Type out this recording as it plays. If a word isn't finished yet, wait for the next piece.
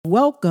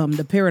Welcome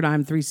to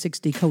Paradigm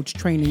 360 Coach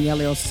Training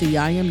LLC.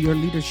 I am your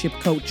leadership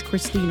coach,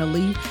 Christina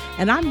Lee,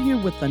 and I'm here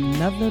with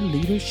another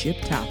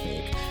leadership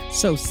topic.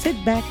 So sit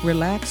back,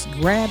 relax,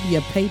 grab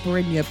your paper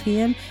and your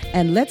pen,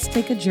 and let's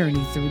take a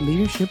journey through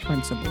leadership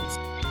principles.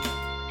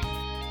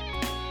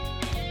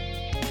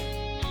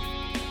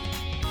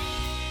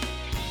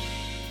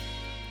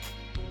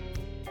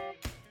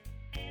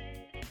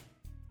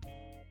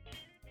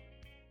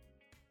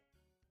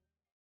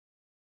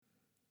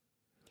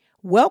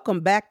 Welcome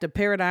back to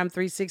Paradigm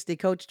 360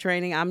 Coach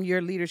Training. I'm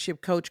your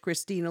leadership coach,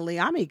 Christina Lee.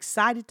 I'm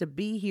excited to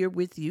be here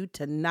with you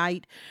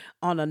tonight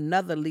on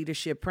another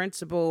leadership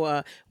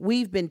principle.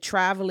 We've been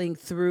traveling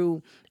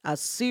through a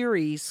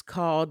series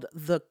called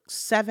The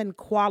 7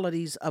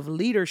 Qualities of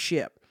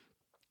Leadership.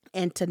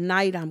 And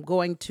tonight I'm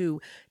going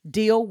to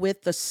deal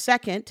with the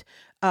second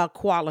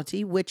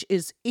quality, which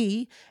is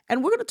E,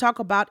 and we're going to talk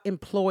about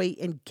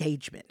employee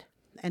engagement.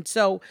 And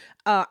so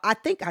I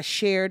think I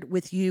shared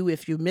with you,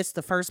 if you missed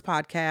the first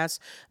podcast,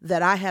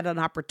 that I had an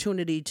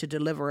opportunity to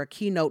deliver a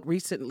keynote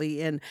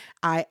recently, and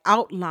I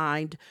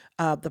outlined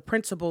the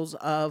principles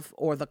of,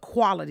 or the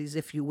qualities,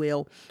 if you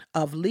will,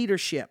 of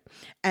leadership.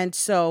 And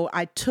so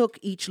I took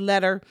each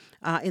letter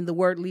in the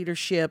word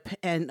leadership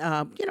and,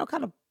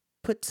 kind of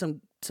put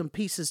some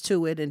pieces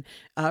to it and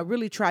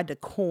really tried to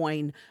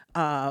coin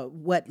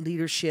what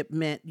leadership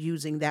meant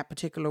using that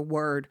particular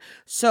word.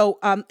 So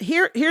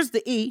here's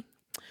the E.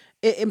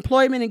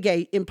 Employee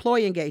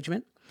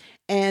engagement.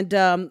 And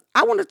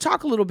I want to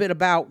talk a little bit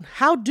about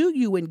how do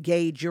you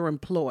engage your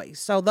employees.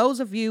 So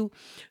those of you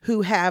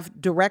who have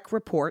direct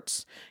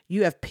reports,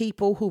 you have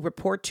people who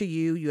report to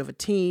you, you have a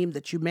team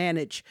that you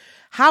manage.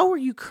 How are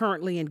you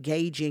currently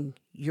engaging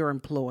your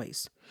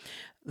employees?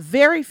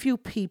 Very few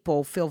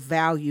people feel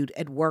valued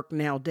at work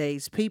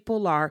nowadays.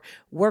 People are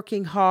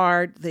working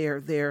hard.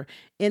 They're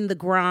in the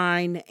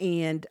grind,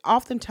 and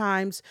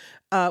oftentimes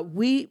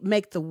we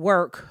make the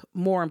work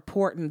more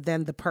important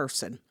than the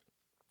person.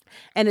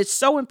 And it's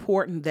so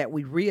important that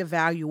we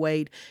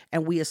reevaluate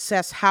and we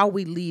assess how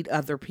we lead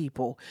other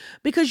people,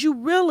 because you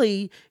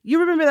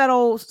remember that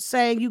old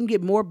saying, you can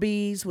get more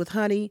bees with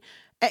honey.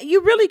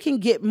 You really can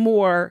get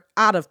more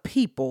out of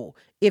people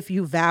if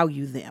you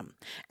value them.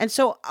 And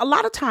so a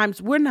lot of times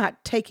we're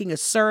not taking a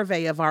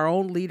survey of our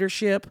own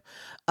leadership,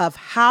 of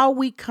how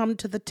we come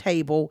to the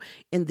table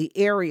in the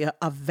area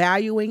of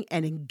valuing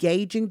and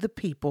engaging the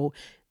people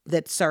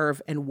that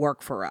serve and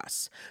work for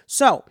us.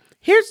 So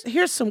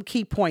here's some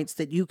key points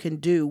that you can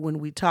do when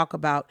we talk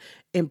about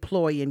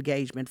employee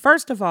engagement.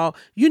 First of all,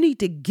 you need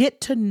to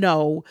get to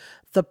know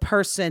the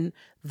person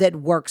that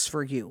works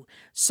for you.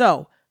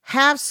 So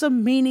have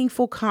some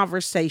meaningful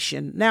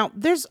conversation. Now,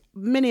 there's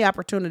many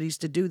opportunities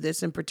to do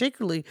this, and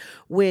particularly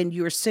when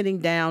you're sitting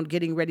down,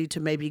 getting ready to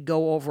maybe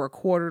go over a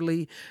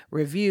quarterly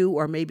review,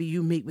 or maybe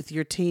you meet with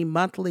your team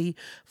monthly.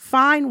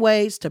 Find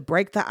ways to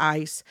break the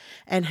ice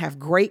and have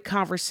great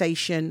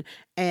conversation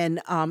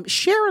and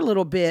share a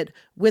little bit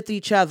with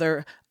each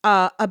other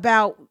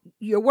about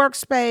your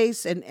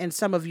workspace and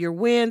some of your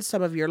wins,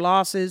 some of your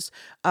losses,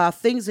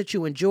 things that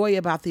you enjoy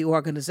about the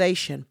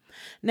organization.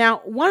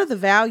 Now, one of the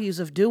values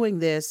of doing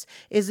this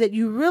is that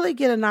you really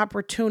get an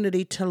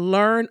opportunity to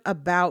learn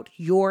about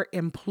your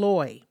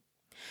employee.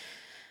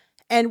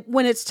 And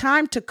when it's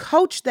time to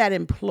coach that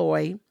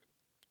employee,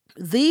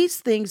 these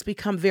things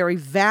become very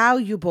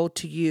valuable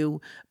to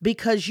you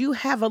because you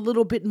have a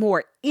little bit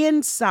more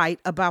insight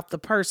about the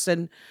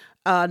person,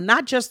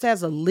 not just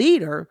as a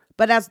leader,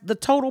 but as the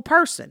total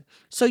person.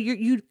 So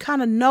you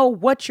kind of know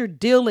what you're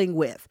dealing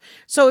with.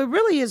 So it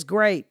really is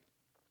great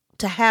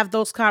to have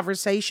those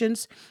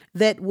conversations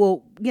that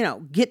will,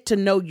 get to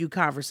know you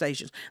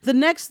conversations. The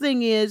next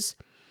thing is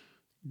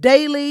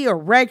daily or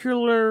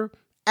regular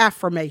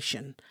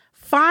affirmation.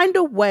 Find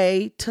a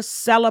way to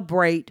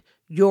celebrate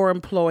your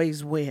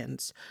employees'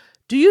 wins.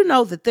 Do you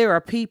know that there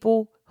are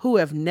people who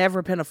have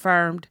never been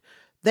affirmed?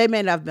 They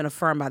may not have been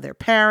affirmed by their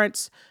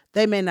parents.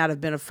 They may not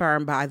have been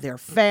affirmed by their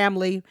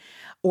family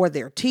or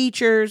their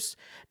teachers.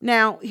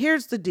 Now,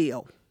 here's the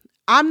deal.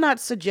 I'm not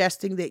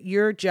suggesting that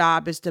your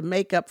job is to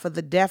make up for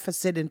the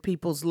deficit in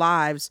people's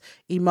lives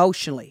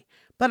emotionally,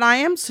 but I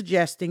am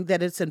suggesting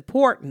that it's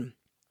important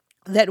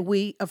that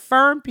we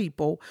affirm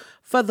people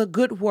for the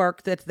good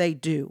work that they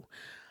do.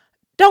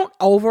 Don't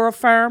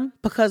over-affirm,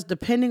 because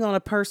depending on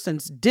a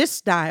person's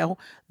style,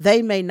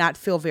 they may not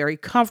feel very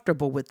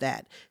comfortable with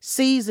that.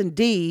 C's and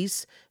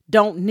D's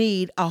don't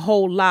need a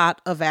whole lot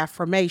of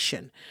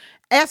affirmation.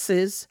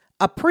 S's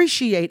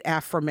appreciate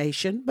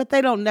affirmation, but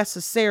they don't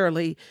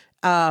necessarily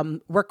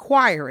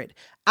require it.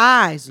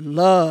 I's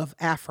love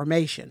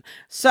affirmation.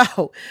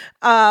 So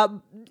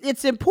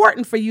it's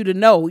important for you to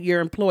know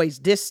your employee's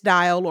DISC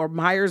style or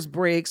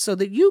Myers-Briggs so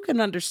that you can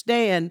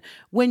understand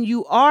when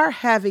you are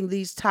having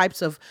these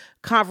types of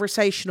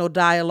conversational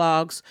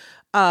dialogues,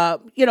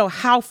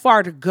 how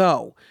far to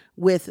go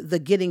with the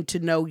getting to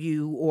know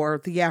you or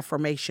the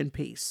affirmation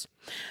piece.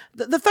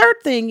 The third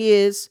thing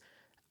is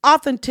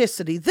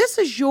authenticity. This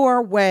is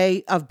your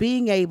way of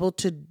being able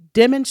to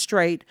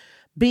demonstrate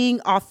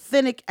being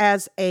authentic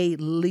as a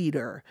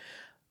leader.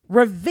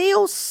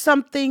 Reveal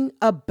something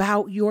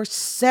about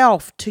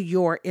yourself to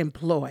your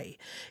employee.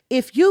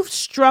 If you've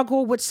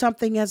struggled with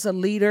something as a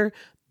leader,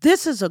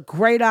 this is a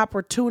great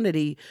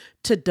opportunity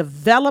to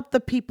develop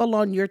the people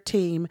on your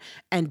team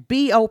and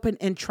be open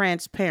and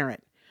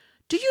transparent.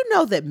 Do you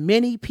know that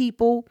many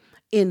people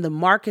in the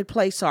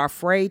marketplace are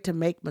afraid to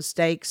make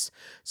mistakes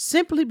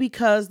simply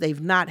because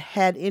they've not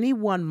had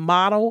anyone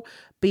model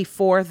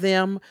before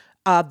them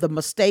the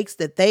mistakes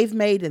that they've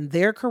made in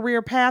their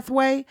career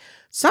pathway?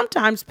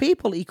 Sometimes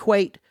people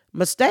equate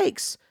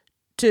mistakes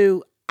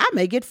to, I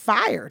may get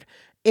fired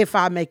if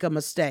I make a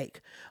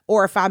mistake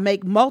or if I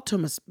make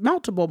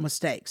multiple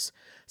mistakes.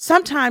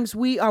 Sometimes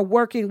we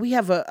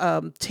have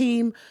a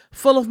team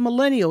full of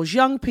millennials,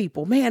 young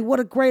people. Man, what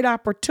a great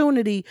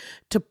opportunity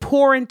to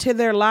pour into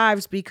their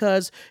lives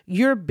because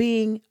you're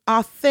being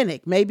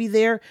authentic. Maybe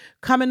they're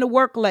coming to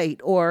work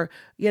late, or,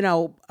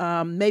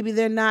 maybe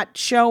they're not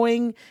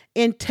showing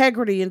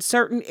integrity in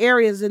certain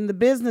areas in the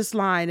business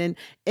line. And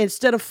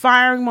instead of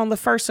firing them on the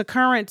first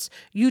occurrence,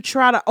 you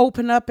try to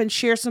open up and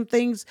share some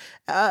things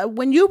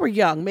when you were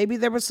young. Maybe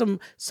there were some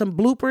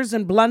bloopers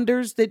and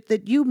blunders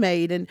that you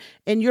made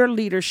in your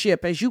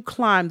leadership as you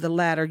climbed the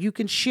ladder. You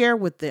can share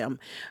with them.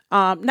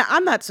 Now,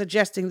 I'm not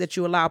suggesting that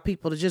you allow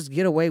people to just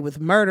get away with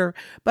murder,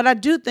 but I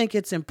do think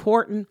it's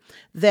important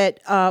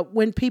that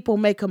when people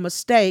make a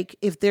mistake,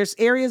 if there's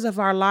areas of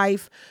our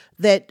life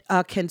that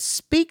can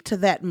speak to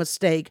that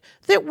mistake,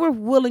 that we're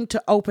willing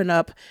to open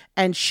up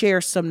and share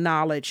some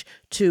knowledge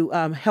to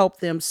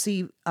help them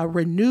see a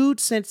renewed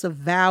sense of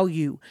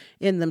value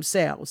in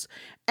themselves.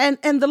 And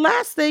the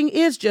last thing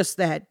is just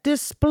that: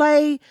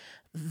 display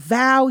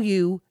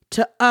value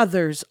to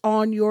others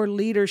on your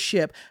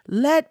leadership.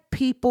 Let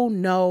people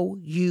know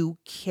you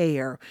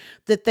care,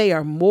 that they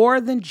are more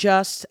than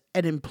just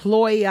an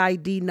employee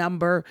ID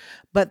number,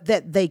 but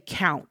that they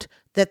count,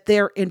 that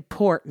they're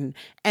important,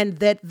 and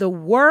that the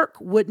work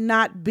would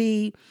not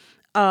be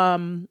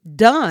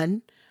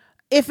done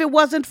if it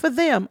wasn't for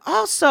them.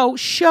 Also,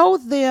 show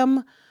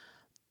them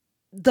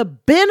the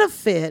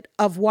benefit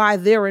of why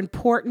they're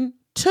important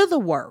to the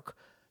work.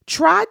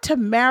 Try to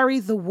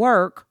marry the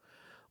work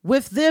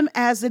with them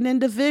as an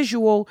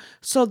individual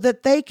so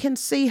that they can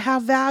see how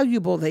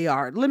valuable they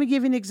are. Let me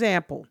give you an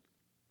example.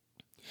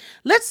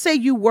 Let's say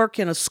you work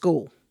in a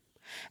school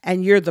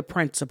and you're the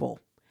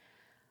principal.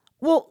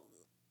 Well,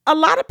 a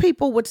lot of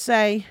people would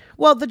say,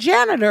 well, the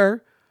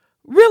janitor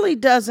really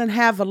doesn't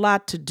have a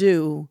lot to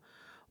do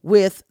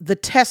with the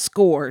test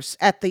scores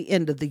at the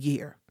end of the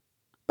year.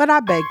 But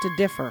I beg to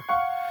differ.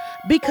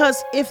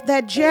 Because if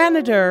that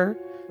janitor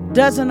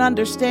doesn't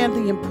understand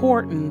the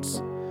importance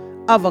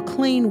of a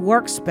clean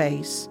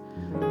workspace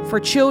for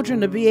children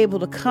to be able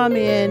to come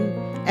in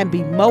and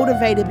be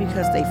motivated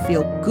because they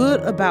feel good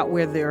about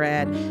where they're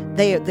at.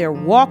 They're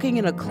walking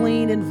in a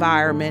clean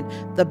environment.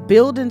 The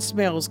building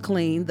smells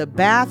clean. The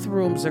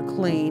bathrooms are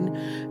clean.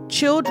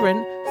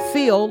 Children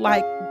feel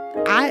like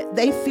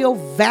they feel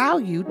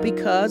valued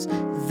because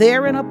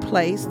they're in a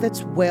place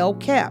that's well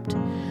kept.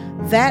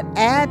 That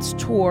adds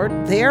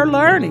toward their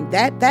learning.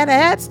 That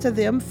adds to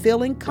them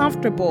feeling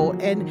comfortable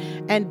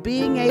and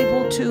being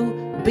able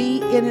to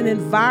be in an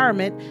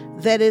environment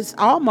that is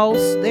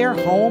almost their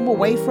home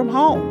away from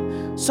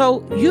home.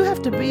 So you have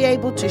to be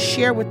able to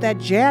share with that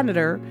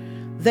janitor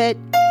that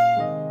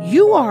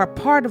you are a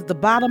part of the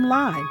bottom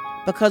line,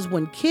 because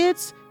when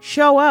kids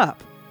show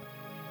up,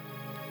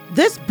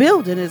 this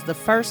building is the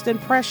first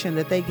impression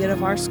that they get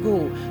of our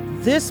school.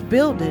 This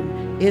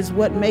building is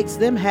what makes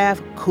them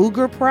have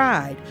cougar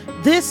pride.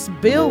 This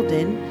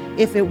building,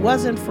 if it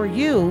wasn't for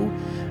you,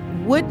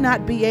 would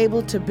not be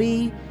able to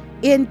be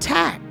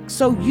intact.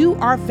 So you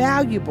are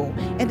valuable.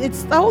 And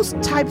it's those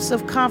types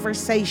of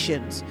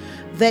conversations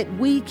that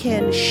we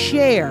can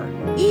share,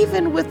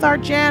 even with our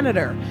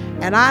janitor.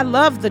 And I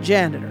love the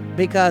janitor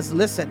because,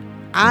 listen,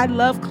 I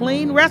love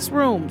clean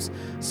restrooms.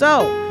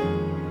 So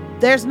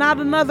there's not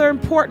another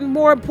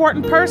more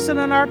important person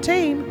on our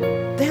team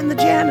than the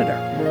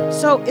janitor.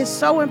 So it's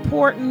so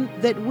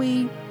important that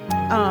we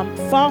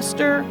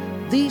foster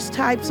these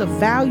types of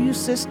value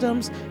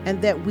systems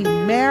and that we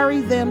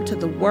marry them to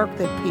the work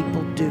that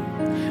people do.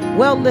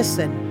 Well,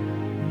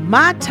 listen,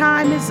 my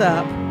time is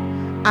up.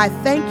 I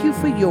thank you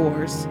for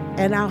yours,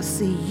 and I'll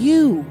see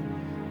you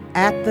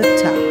at the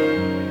top.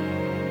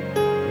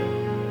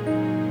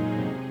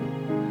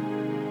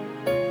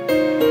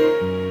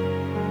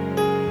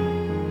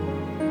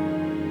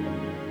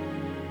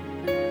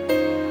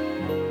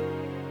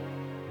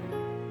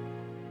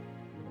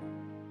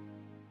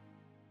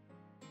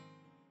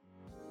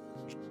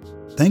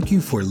 Thank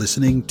you for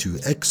listening to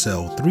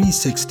Excel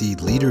 360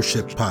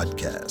 Leadership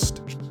Podcast.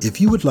 If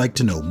you would like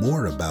to know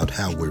more about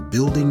how we're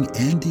building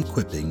and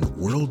equipping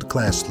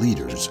world-class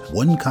leaders,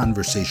 one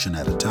conversation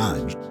at a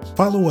time,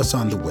 follow us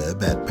on the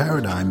web at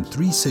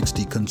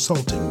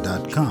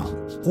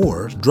paradigm360consulting.com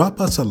or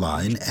drop us a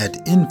line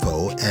at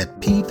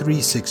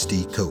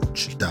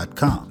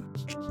info@p360coach.com.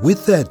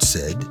 With that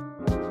said,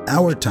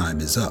 our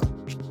time is up.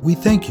 We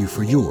thank you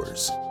for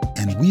yours,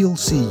 and we'll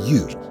see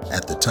you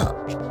at the top.